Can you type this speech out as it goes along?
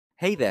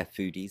Hey there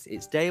foodies,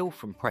 it's Dale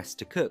from Press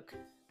to Cook,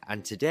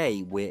 and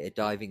today we're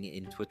diving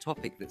into a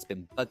topic that's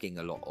been bugging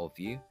a lot of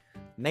you,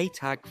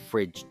 Maytag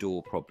fridge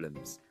door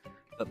problems.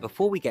 But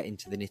before we get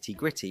into the nitty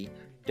gritty,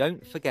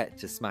 don't forget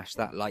to smash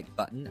that like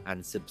button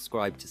and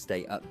subscribe to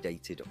stay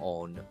updated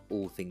on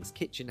all things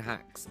kitchen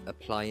hacks,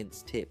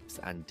 appliance tips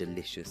and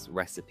delicious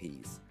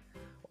recipes.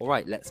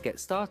 Alright, let's get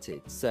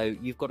started. So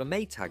you've got a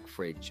Maytag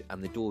fridge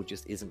and the door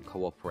just isn't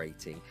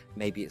cooperating.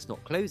 Maybe it's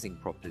not closing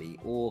properly,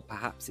 or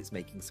perhaps it's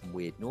making some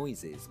weird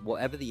noises.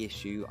 Whatever the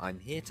issue, I'm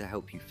here to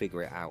help you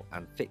figure it out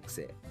and fix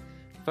it.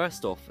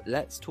 First off,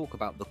 let's talk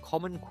about the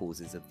common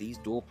causes of these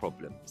door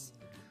problems.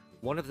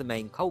 One of the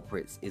main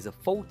culprits is a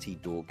faulty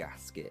door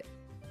gasket.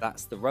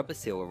 That's the rubber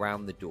seal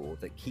around the door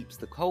that keeps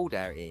the cold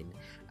air in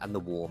and the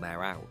warm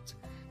air out.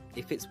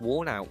 If it's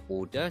worn out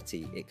or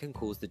dirty, it can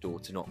cause the door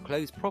to not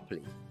close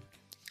properly.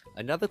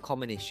 Another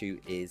common issue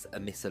is a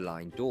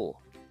misaligned door.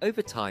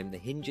 Over time, the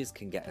hinges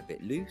can get a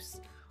bit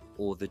loose,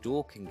 or the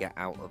door can get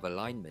out of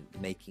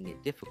alignment, making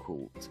it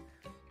difficult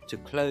to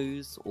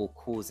close or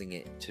causing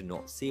it to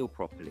not seal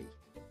properly.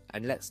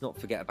 And let's not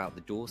forget about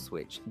the door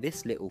switch.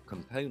 This little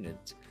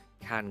component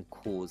can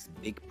cause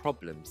big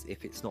problems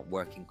if it's not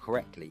working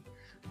correctly,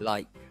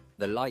 like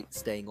the light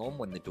staying on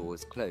when the door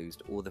is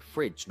closed or the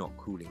fridge not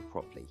cooling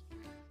properly.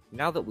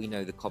 Now that we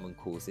know the common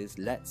causes,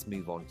 let's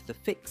move on to the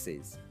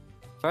fixes.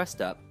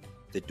 First up,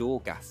 the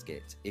door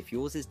gasket. If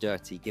yours is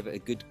dirty, give it a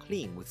good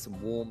clean with some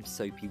warm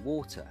soapy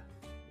water.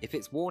 If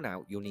it's worn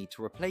out, you'll need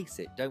to replace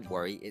it. Don't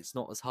worry, it's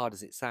not as hard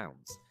as it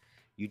sounds.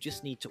 You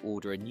just need to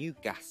order a new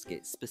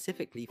gasket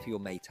specifically for your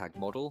Maytag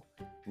model,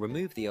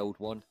 remove the old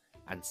one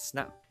and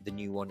snap the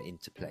new one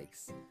into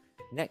place.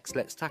 Next,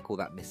 let's tackle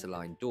that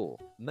misaligned door.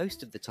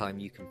 Most of the time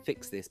you can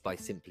fix this by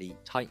simply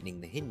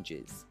tightening the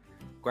hinges.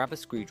 Grab a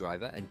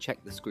screwdriver and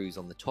check the screws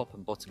on the top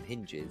and bottom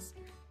hinges.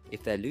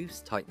 If they're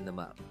loose, tighten them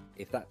up.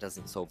 If that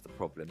doesn't solve the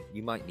problem,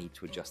 you might need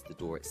to adjust the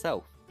door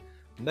itself.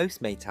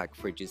 Most Maytag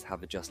fridges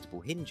have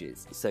adjustable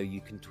hinges, so you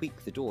can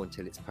tweak the door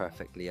until it's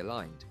perfectly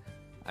aligned.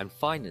 And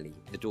finally,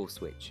 the door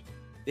switch.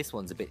 This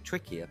one's a bit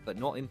trickier, but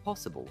not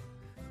impossible.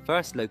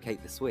 First,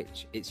 locate the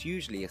switch. It's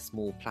usually a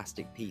small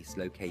plastic piece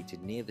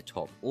located near the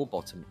top or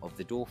bottom of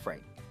the door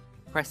frame.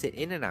 Press it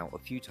in and out a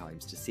few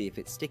times to see if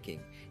it's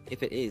sticking.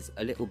 If it is,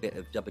 a little bit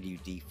of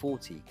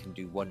WD-40 can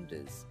do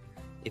wonders.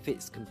 If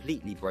it's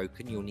completely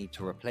broken, you'll need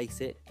to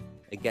replace it.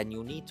 Again,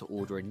 you'll need to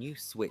order a new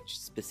switch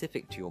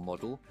specific to your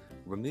model,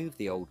 remove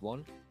the old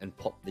one, and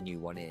pop the new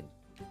one in.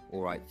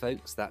 Alright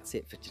folks, that's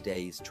it for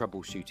today's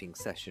troubleshooting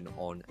session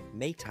on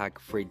Maytag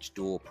fridge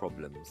door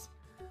problems.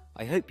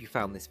 I hope you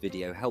found this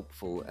video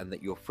helpful and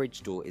that your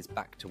fridge door is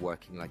back to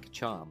working like a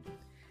charm.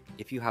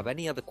 If you have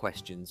any other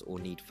questions or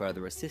need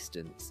further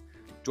assistance,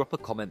 drop a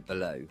comment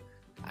below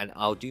and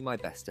I'll do my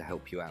best to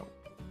help you out.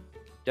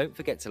 Don't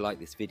forget to like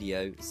this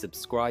video,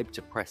 subscribe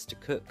to Press to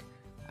Cook,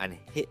 and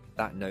hit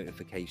that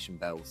notification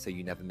bell so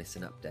you never miss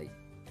an update.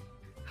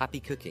 Happy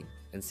cooking,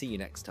 and see you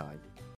next time.